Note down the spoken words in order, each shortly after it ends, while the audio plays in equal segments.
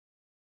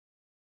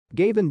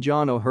Gavan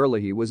John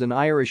O'Herlihy was an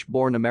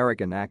Irish-born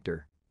American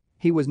actor.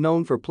 He was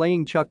known for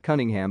playing Chuck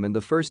Cunningham in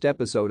the first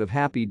episode of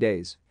Happy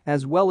Days,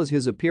 as well as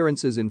his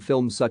appearances in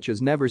films such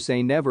as Never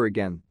Say Never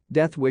Again,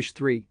 Death Wish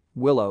 3,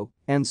 Willow,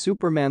 and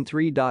Superman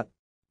 3.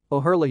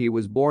 O'Herlihy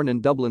was born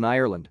in Dublin,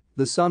 Ireland,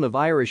 the son of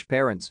Irish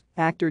parents,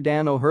 actor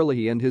Dan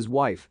O'Herlihy and his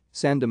wife,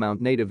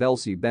 Sandymount native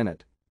Elsie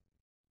Bennett.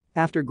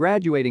 After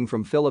graduating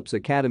from Phillips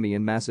Academy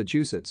in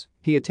Massachusetts,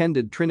 he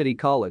attended Trinity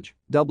College,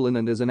 Dublin,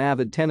 and as an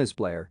avid tennis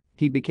player,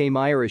 he became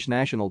Irish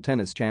national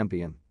tennis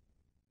champion.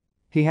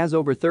 He has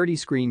over 30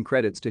 screen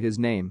credits to his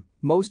name,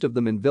 most of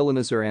them in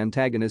villainous or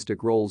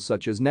antagonistic roles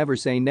such as Never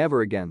Say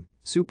Never Again,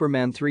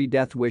 Superman 3,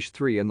 Death Wish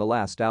 3 and The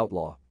Last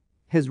Outlaw.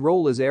 His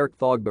role as Eric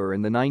Thogber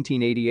in the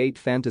 1988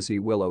 fantasy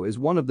Willow is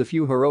one of the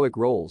few heroic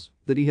roles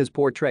that he has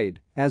portrayed,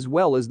 as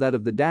well as that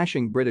of the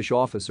dashing British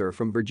officer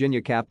from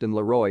Virginia Captain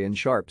Leroy in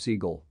Sharpe's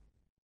Eagle.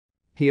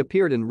 He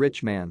appeared in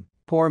Rich Man,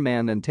 Poor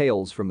Man and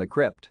Tales from the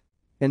Crypt.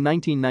 In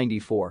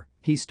 1994,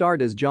 he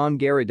starred as John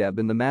Garrideb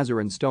in the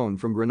Mazarin Stone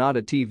from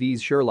Granada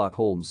TV's Sherlock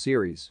Holmes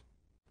series.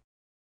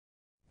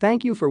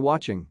 Thank you for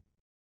watching.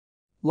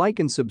 Like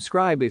and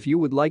subscribe if you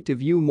would like to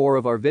view more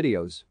of our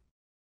videos.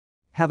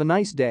 Have a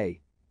nice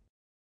day.